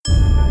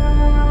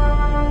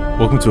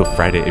Welcome to a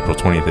Friday, April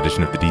 20th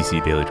edition of the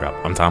DC Daily Drop.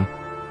 I'm Tom.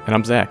 And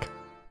I'm Zach.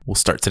 We'll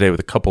start today with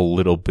a couple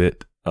little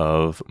bit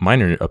of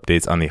minor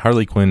updates on the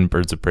Harley Quinn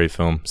Birds of Prey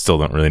film. Still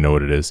don't really know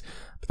what it is,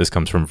 but this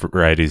comes from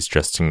Variety's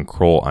Justin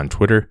Kroll on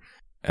Twitter,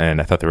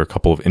 and I thought there were a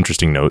couple of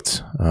interesting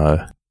notes.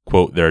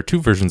 Quote, there are two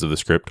versions of the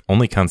script.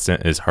 Only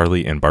constant is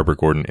Harley and Barbara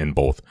Gordon in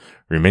both.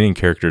 Remaining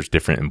characters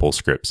different in both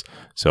scripts.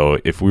 So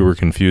if we were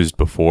confused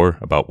before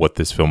about what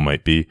this film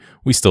might be,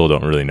 we still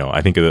don't really know.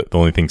 I think the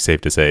only thing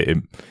safe to say,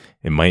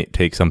 it might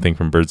take something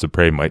from Birds of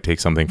Prey, might take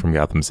something from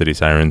Gotham City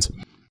Sirens.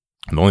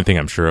 And the only thing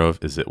I'm sure of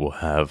is it will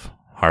have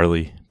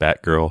Harley,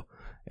 Batgirl,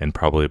 and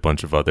probably a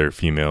bunch of other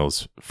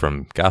females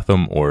from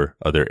Gotham or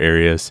other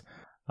areas.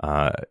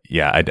 I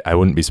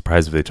wouldn't be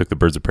surprised if they took the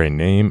Birds of Prey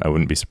name. I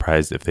wouldn't be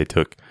surprised if they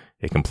took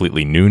a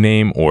completely new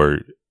name or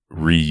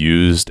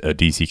reused a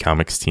DC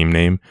Comics team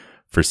name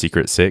for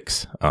Secret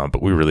Six.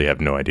 But we really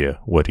have no idea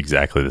what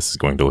exactly this is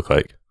going to look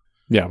like.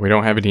 Yeah, we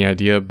don't have any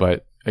idea,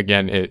 but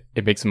again,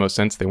 it makes the most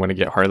sense. They want to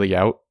get Harley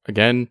out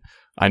again.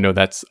 I know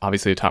that's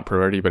obviously a top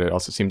priority, but it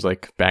also seems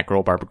like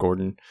Batgirl, Barbara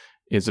Gordon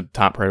is a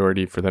top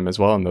priority for them as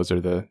well. And those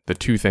are the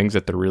two things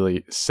that they're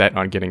really set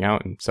on getting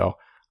out. And so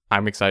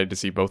I'm excited to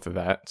see both of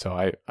that.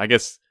 So I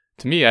guess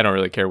to me, I don't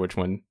really care what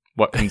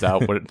comes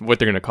out, what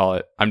they're going to call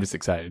it. I'm just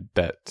excited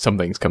that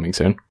something's coming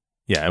soon.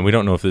 Yeah, and we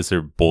don't know if these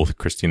are both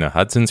Christina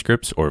Hodson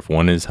scripts or if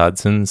one is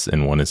Hodson's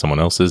and one is someone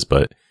else's,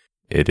 but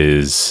it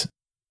is...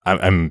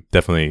 I'm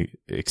definitely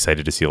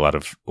excited to see a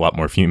lot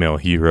more female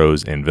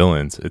heroes and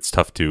villains. It's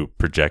tough to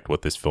project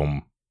what this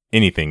film,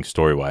 anything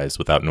story-wise,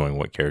 without knowing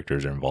what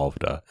characters are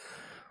involved.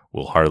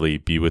 Will Harley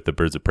be with the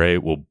Birds of Prey?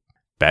 Will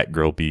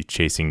Batgirl be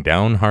chasing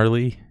down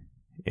Harley?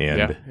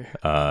 And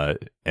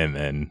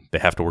then they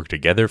have to work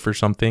together for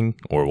something?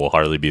 Or will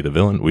Harley be the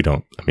villain? We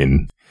don't. I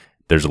mean,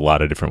 there's a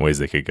lot of different ways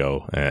they could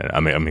go. And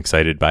I'm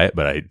excited by it,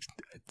 but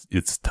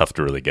it's tough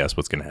to really guess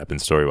what's going to happen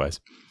story-wise.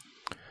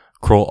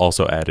 Kroll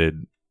also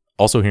added...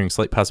 Also hearing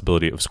slight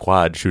possibility of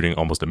Squad shooting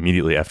almost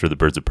immediately after the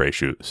Birds of Prey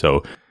shoot.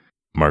 So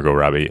Margot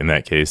Robbie, in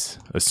that case,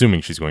 assuming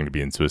she's going to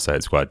be in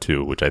Suicide Squad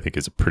 2, which I think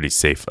is a pretty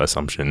safe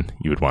assumption,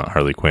 you would want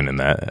Harley Quinn in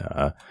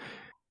that,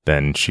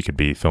 then she could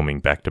be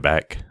filming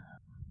back-to-back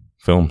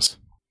films.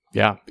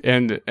 Yeah,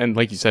 and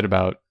like you said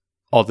about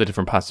all the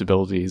different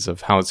possibilities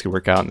of how it's going to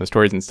work out and the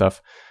stories and stuff,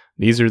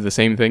 these are the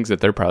same things that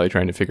they're probably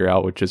trying to figure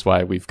out, which is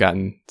why we've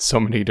gotten so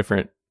many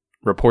different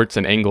reports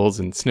and angles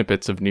and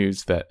snippets of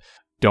news that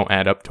don't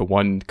add up to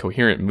one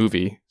coherent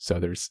movie. So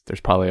there's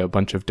probably a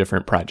bunch of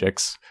different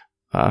projects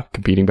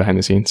competing behind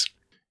the scenes.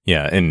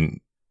 Yeah, and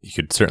you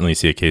could certainly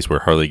see a case where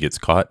Harley gets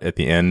caught at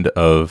the end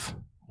of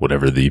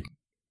whatever the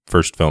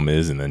first film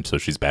is, and then so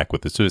she's back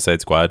with the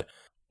Suicide Squad,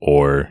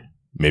 or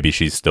maybe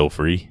she's still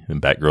free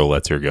and Batgirl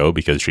lets her go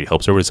because she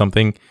helps her with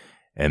something,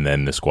 and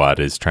then the Squad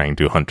is trying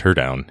to hunt her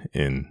down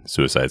in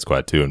Suicide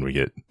Squad 2, and we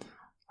get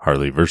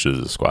Harley versus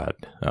the Squad.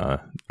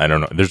 I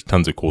don't know. There's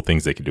tons of cool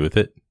things they could do with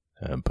it.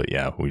 But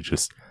yeah, we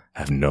just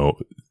have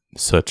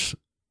such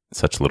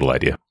little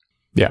idea.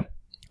 Yeah.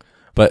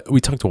 But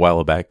we talked a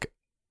while back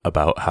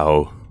about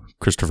how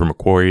Christopher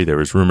McQuarrie, there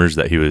was rumors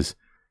that he was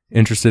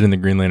interested in the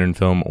Green Lantern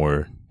film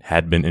or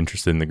had been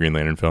interested in the Green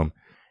Lantern film.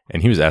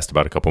 And he was asked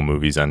about a couple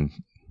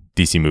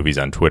DC movies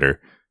on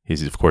Twitter.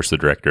 He's, of course, the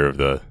director of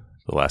the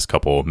last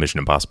couple Mission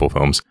Impossible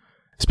films.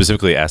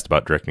 Specifically asked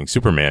about directing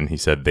Superman, he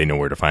said, they know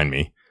where to find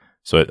me.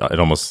 So it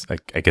almost,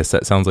 I guess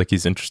that sounds like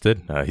he's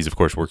interested. He's, of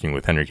course, working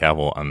with Henry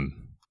Cavill on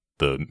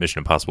the Mission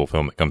Impossible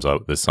film that comes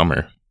out this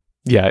summer.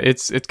 Yeah,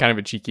 it's kind of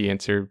a cheeky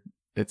answer.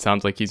 It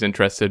sounds like he's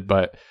interested,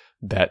 but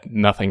that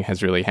nothing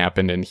has really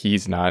happened, and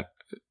he's not,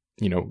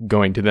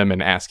 going to them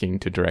and asking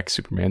to direct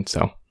Superman.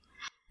 So,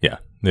 yeah,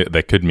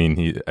 that could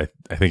mean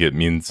I think it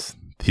means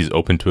he's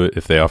open to it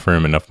if they offer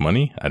him enough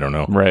money. I don't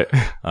know. Right.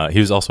 He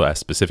was also asked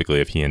specifically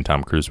if he and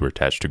Tom Cruise were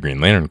attached to Green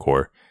Lantern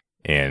Corps,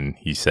 and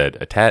he said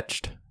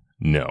attached.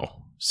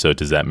 No. So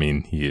does that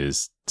mean he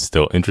is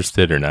still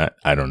interested or not?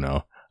 I don't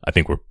know. I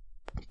think we're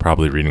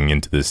probably reading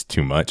into this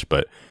too much,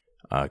 but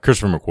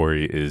Christopher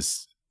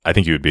McQuarrie I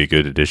think he would be a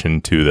good addition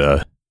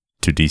to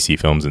DC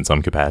films in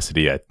some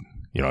capacity. I've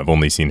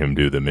only seen him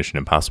do the Mission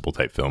Impossible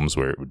type films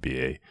where it would be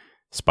a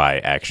spy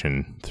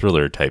action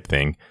thriller type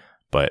thing,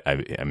 but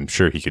I'm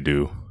sure he could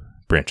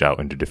branch out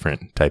into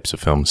different types of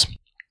films.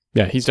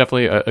 Yeah, he's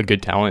definitely a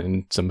good talent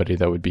and somebody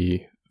that would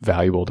be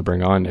valuable to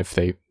bring on if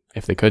they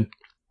could.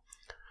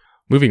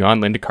 Moving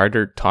on, Lynda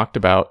Carter talked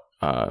about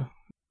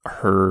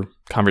her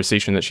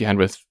conversation that she had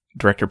with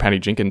director Patty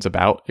Jenkins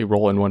about a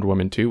role in Wonder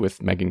Woman 2 with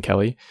Megyn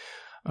Kelly.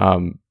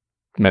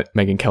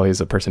 Megyn Kelly is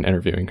the person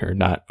interviewing her,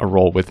 not a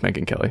role with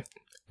Megyn Kelly.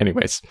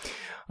 Anyways,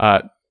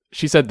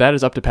 she said, that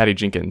is up to Patty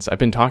Jenkins. I've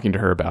been talking to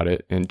her about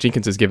it, and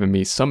Jenkins has given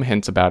me some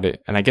hints about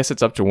it, and I guess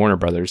it's up to Warner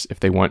Brothers if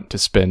they want to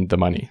spend the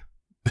money.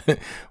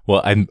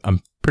 Well,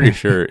 I'm pretty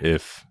sure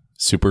if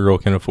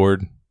Supergirl can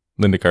afford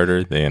Lynda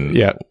Carter, then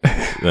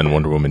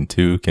Wonder Woman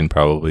 2 can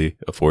probably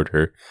afford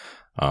her.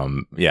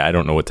 I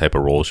don't know what type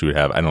of role she would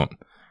have. I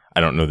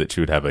don't know that she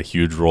would have a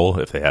huge role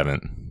if they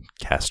haven't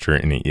cast her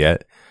in it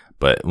yet.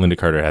 But Lynda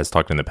Carter has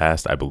talked in the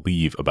past, I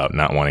believe, about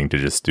not wanting to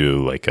just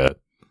do like a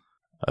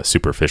a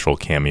superficial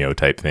cameo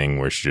type thing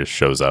where she just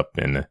shows up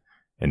and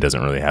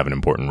doesn't really have an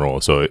important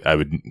role. So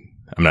I'm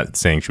not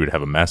saying she would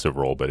have a massive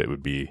role, but it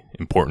would be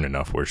important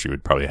enough where she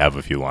would probably have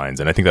a few lines.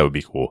 And I think that would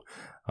be cool.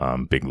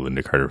 Big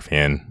Lynda Carter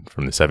fan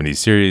from the 70s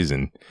series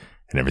and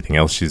everything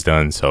else she's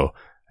done. So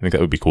I think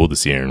that would be cool to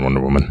see her in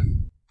Wonder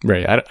Woman.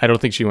 Right. I don't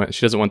think she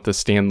doesn't want the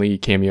Stan Lee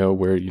cameo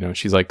where,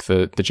 she's like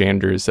the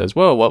janitor says,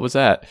 whoa, what was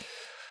that?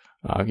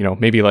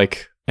 Maybe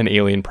like an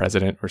alien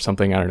president or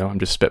something. I don't know. I'm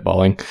just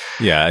spitballing.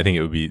 Yeah, I think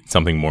it would be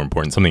something more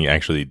important, something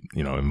actually,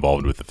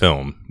 involved with the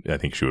film. I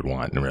think she would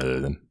want rather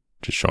than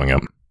just showing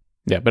up.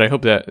 Yeah, but I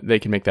hope that they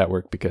can make that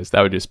work because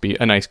that would just be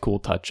a nice, cool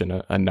touch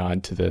and a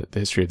nod to the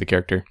history of the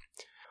character.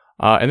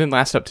 And then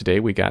last up today,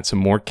 we got some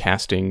more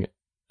casting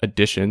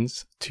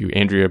additions to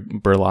Andrea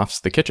Berloff's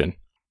The Kitchen.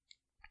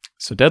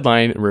 So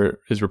Deadline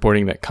is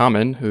reporting that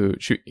Common,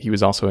 he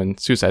was also in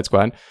Suicide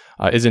Squad,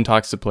 is in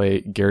talks to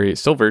play Gary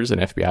Silvers, an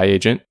FBI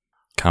agent.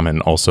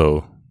 Common,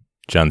 also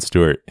Jon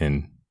Stewart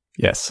in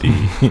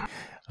the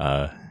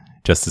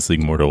Justice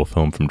League Mortal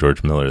film from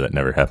George Miller that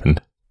never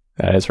happened.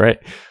 That is right.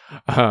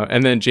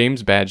 And then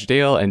James Badge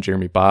Dale and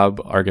Jeremy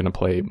Bobb are going to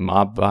play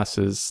mob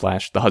bosses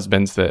 / the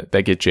husbands that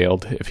get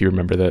jailed, if you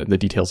remember the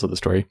details of the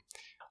story.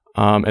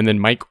 And then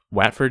Mike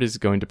Watford is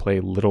going to play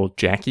Little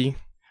Jackie.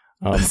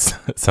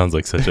 That sounds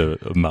like such a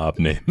mob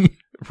name.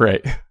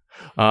 Right.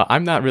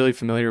 I'm not really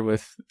familiar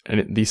with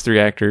these three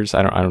actors.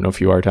 I don't know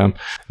if you are, Tom.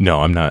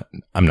 No, I'm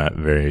not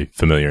very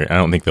familiar. I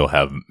don't think they'll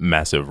have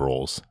massive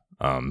roles.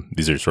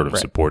 These are sort of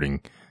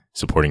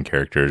supporting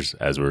characters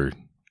as we're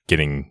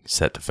getting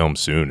set to film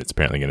soon. It's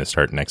apparently going to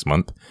start next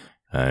month.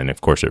 And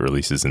of course, it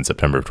releases in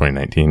September of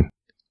 2019.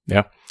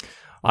 Yeah.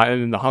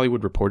 And the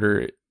Hollywood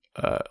Reporter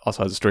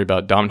also has a story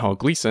about Domhnall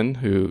Gleeson,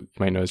 who you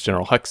might know as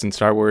General Hux in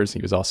Star Wars.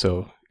 He was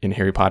also in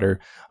Harry Potter,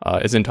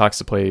 is in talks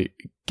to play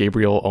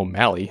Gabriel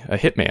O'Malley, a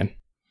hitman.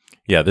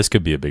 Yeah, this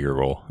could be a bigger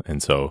role.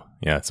 And so,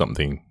 yeah, a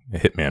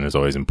hitman is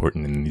always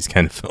important in these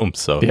kind of films.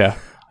 So yeah,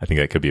 I think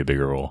that could be a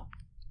bigger role.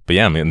 But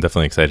yeah, I'm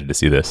definitely excited to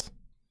see this.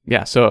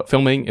 Yeah, so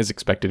filming is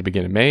expected to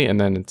begin in May, and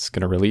then it's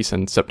going to release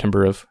in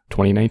September of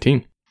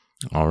 2019.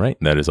 All right,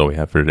 that is all we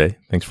have for today.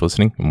 Thanks for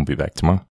listening, and we'll be back tomorrow.